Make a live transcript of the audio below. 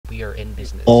we are in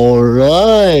business.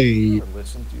 Alright.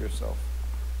 Listen to yourself.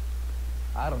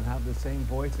 I don't have the same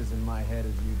voices in my head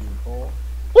as you do, Cole.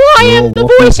 Well, I am the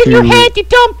voice in your head, you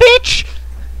dumb bitch!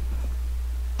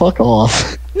 Fuck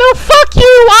off. No, fuck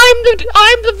you!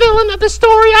 I'm the villain of the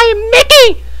story. I am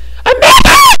Mickey! I'm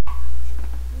Mickey!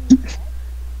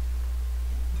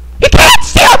 You can't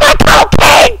steal my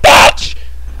cocaine, bitch!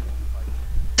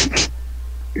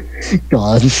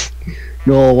 God.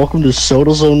 No, welcome to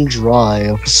Soda Zone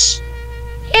Drives.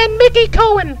 And Mickey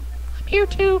Cohen. I'm here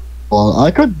too.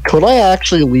 Well, could I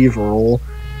actually leave Earl?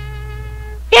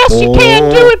 Yes, you can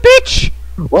do it, bitch!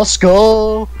 Let's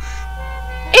go!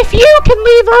 If you can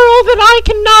leave Earl, then I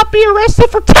cannot be arrested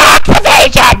for tax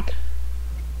evasion!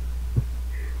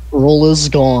 Earl is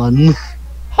gone.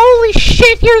 Holy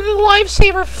shit, you're the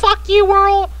lifesaver. Fuck you,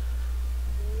 Earl.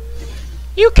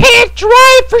 You can't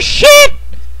drive for shit!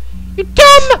 You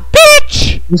dumb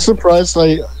bitch!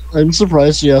 I'm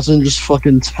surprised he hasn't just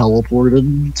fucking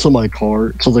teleported to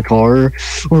the car.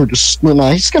 Or just,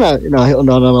 nah, he's gonna,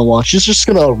 no, watch. He's just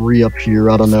gonna reappear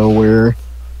out of nowhere.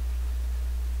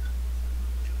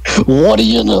 What do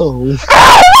you know?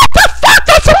 Oh, what the fuck?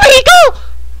 That's illegal!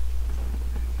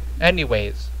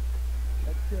 Anyways.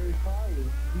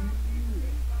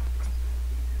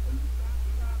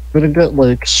 I'm gonna get,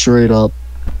 like, straight up,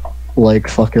 like,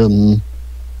 fucking...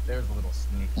 There's a little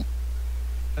sneak.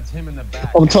 That's him in the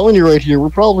back. I'm telling you right here, we're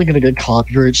probably gonna get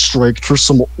copyright striked for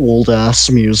some old-ass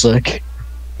music.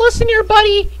 Listen here,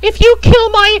 buddy. If you kill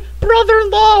my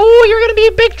brother-in-law, oh, you're gonna be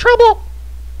in big trouble.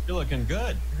 You're looking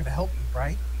good. You're gonna help me,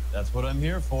 right? That's what I'm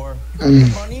here for.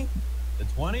 The money? The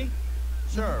 20?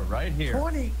 Sure, right here.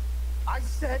 20! I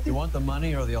said... You want the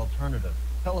money or the alternative?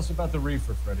 Tell us about the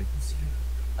reefer, Freddy.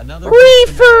 Another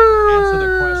Reefer! Answer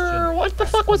the question. What the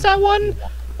fuck was that one?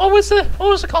 What was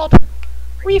it called?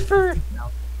 Reefer.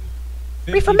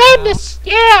 Reefer Madness!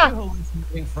 Yeah!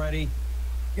 Hallucinating, Freddy.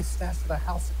 Get stashed at a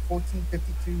house at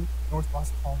 1452 North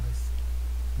Las Palmas.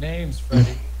 Names,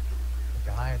 Freddy.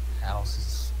 The guy at the house is a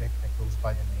spick that goes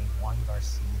by the name Juan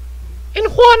Garcia. And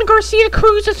Juan Garcia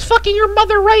Cruz is fucking your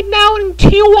mother right now in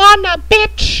Tijuana,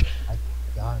 bitch! I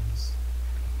get guns.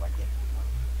 Do I get money?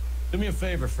 Do me a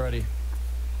favor, Freddy.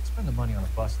 Spend the money on a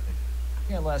bus ticket.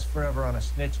 Can't last forever on a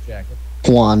snitch jacket.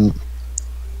 Juan.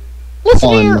 Listen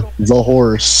here! The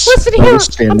horse. Listen here!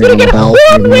 I'm gonna get a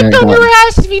Juan Wick on your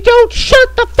ass if you don't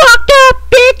shut the fuck up,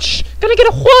 bitch! Gonna get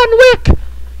a Juan Wick!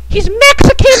 He's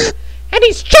Mexican, and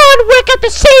he's John Wick at the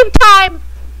same time!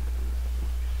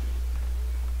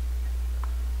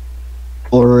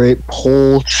 Alright,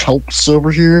 Paul Chelps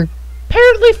over here.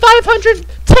 Apparently 500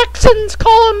 Texans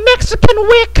call him Mexican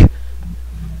Wick!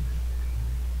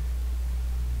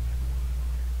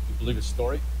 You believe his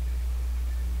story?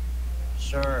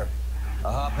 Sure.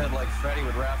 A hophead like Freddy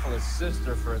would raffle his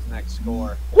sister for his next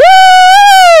score.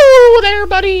 Woo! There,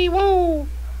 buddy, whoa!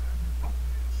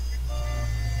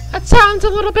 That sounds a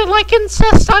little bit like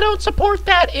incest. I don't support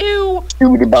that. Ew.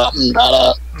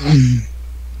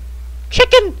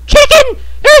 Chicken! Chicken!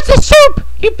 There's the soup!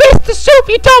 You missed the soup,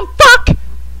 you dumb fuck!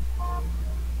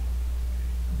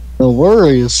 No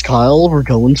worries, Kyle. We're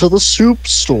going to the soup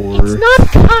store. It's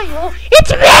not Kyle.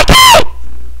 It's Mickey!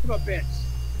 Come on, bitch.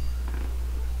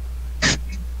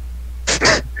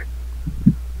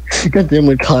 God damn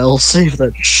it, Kyle. Save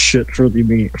that shit for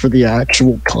the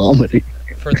actual comedy.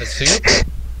 For the soup?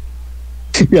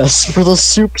 Yes, for the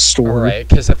soup store. Alright,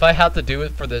 because if I have to do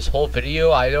it for this whole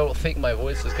video, I don't think my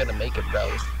voice is gonna make it,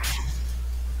 bro.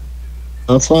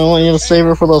 That's why I want you to save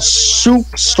it for the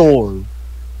soup store.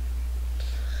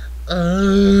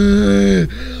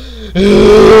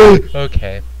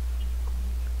 Okay.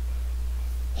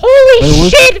 Holy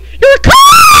shit! Your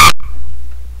car!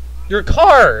 Your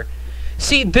car!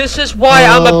 See, this is why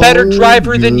I'm a better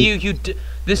driver than you.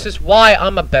 This is why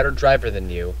I'm a better driver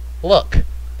than you. Look.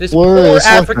 This poor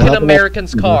African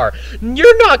American's car.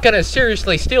 You're not gonna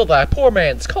seriously steal that poor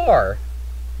man's car.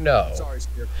 No.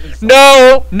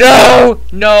 No, no,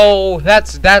 no.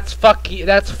 That's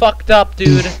fucked up,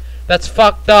 dude. That's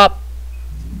fucked up.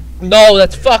 No,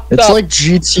 that's fucked up. It's like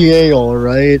GTA,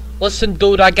 alright. Listen,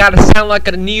 dude, I gotta sound like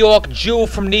a New York Jew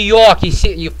from New York.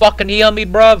 You fucking hear me,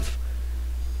 bruv?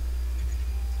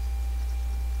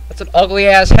 That's an ugly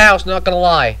ass house, not gonna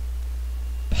lie.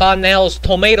 Parnell's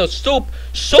tomato soup.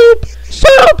 Soup!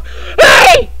 Soup!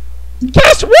 Hey!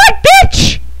 Guess what,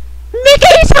 bitch?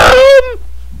 Mickey's home!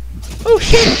 Oh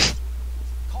shit!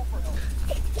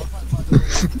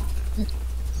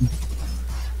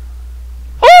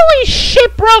 Holy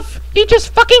shit, bruv! You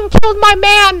just fucking killed my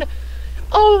man!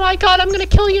 Oh my god, I'm gonna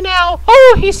kill you now!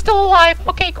 Oh, he's still alive!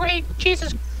 Okay, great.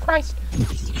 Jesus Christ.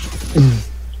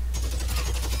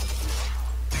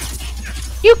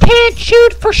 You can't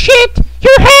shoot for shit!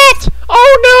 Your hat!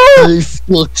 Oh no! I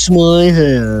fucked my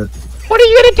hat. What are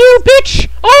you gonna do, bitch?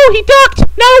 Oh, he ducked!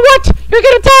 Now what? You're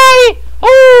gonna die!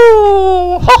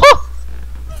 Oh! Ha ha!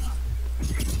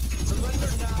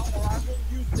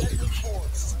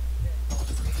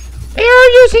 They are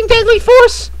using deadly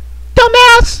force!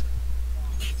 Dumbass!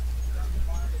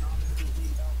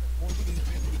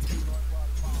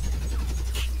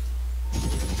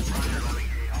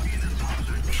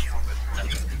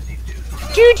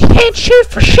 Dude, you can't shoot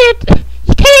for shit!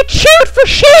 You can't shoot for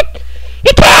shit!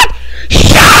 You can't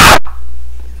shoot!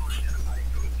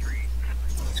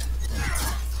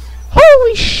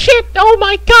 Holy shit! Oh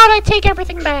my god, I take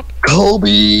everything back.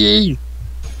 Kobe!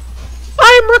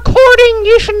 I'm recording!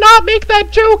 You should not make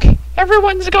that joke!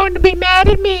 Everyone's going to be mad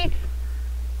at me!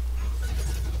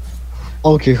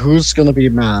 Okay, who's gonna be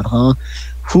mad, huh?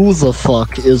 Who the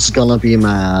fuck is gonna be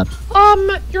mad?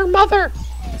 Your mother!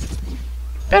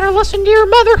 Better listen to your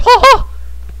mother! Ha ha!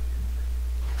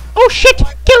 Oh shit!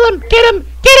 Kill him! Get him!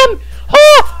 Get him!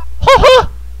 Ha! Ha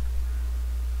ha!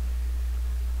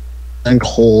 And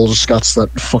Cole just got that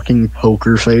fucking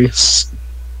poker face.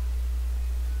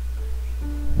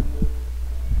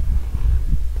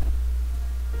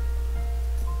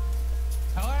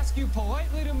 I'll ask you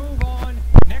politely to move on.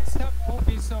 Next up won't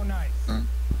be so nice.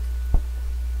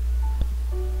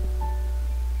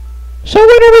 So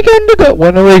when are we going to go?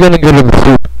 When are we going to go to the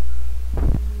soup?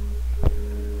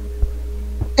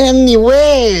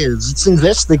 Anyways, it's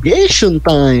investigation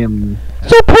time.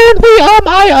 So apparently,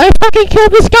 I fucking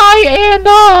killed this guy, and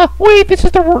wait, this is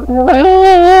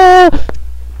the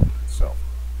So,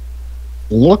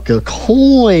 Look, a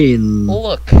coin.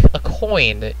 look, a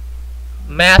coin.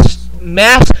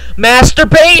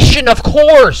 Masturbation, of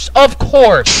course,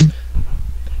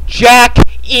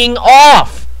 Jacking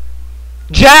off.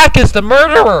 Jack is the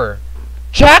murderer.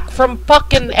 Jack from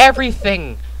fucking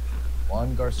everything.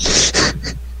 Juan Garcia.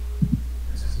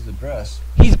 This is his address.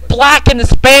 He's black and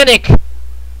Hispanic.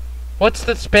 What's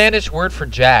the Spanish word for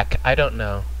Jack? I don't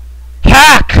know.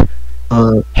 Hack!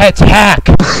 It's hack.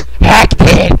 Hacked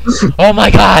it. Oh my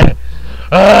god.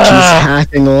 He's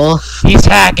hacking off. He's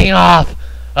hacking off.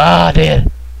 Ah, dude.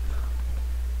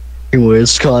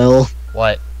 Anyways, Kyle.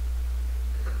 What?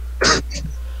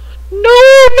 No,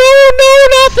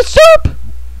 not the soup!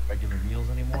 Regular meals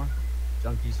anymore?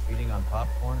 Junkies feeding on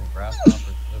popcorn and grasshoppers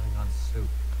living on soup.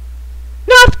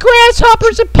 Not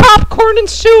grasshoppers and popcorn and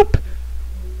soup!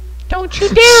 Don't you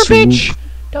dare, Soup. bitch!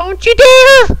 Don't you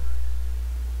dare!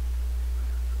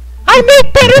 I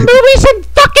make better movies than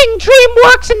fucking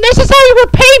DreamWorks, and this is how you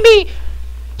repay me!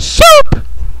 Soup!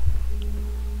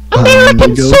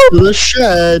 American Go soup! to the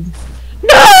shed.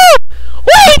 No!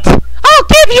 Wait! I'll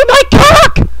give you my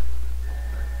cock!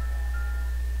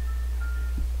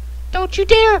 Don't you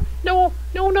dare! No.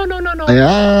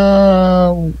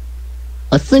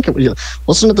 I think it was.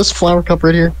 Wasn't it this flower cup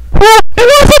right here? It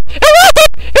wasn't!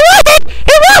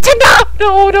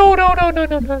 No!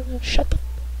 Shut the...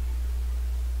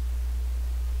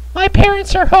 My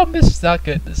parents are home. This is not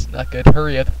good.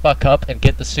 Hurry the fuck up and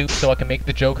get the soup so I can make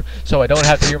the joke so I don't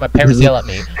have to hear my parents yell at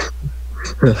me.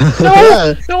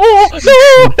 No! Don't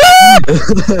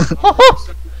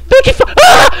you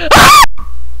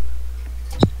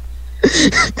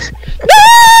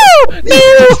No!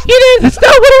 It's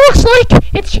not what it looks like!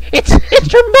 It's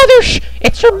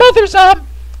your mother's, I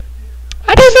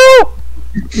don't know!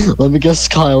 Let me guess,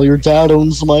 Kyle, your dad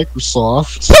owns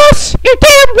Microsoft. Yes! You're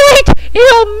damn right!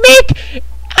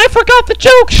 I forgot the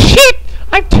joke! Shit!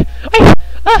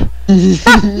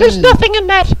 There's nothing in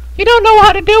that! You don't know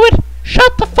how to do it!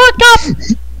 Shut the fuck up!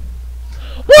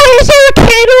 Why is there a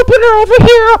can opener over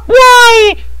here?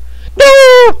 Why?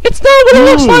 No! It's not what it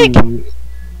looks like!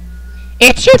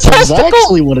 It's your That's testicle!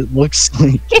 actually what it looks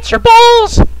like. It's your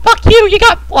balls! Fuck you! You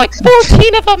got like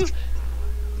 14 of them!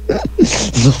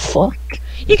 The fuck?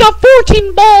 You got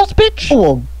 14 balls, bitch!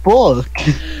 Oh, a book.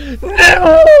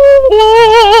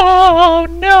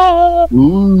 No!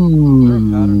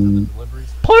 Ooh.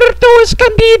 Puerto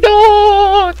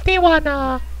Escondido!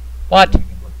 Tijuana! What?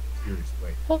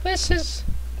 Well, this is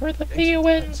where the video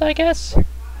ends, I guess.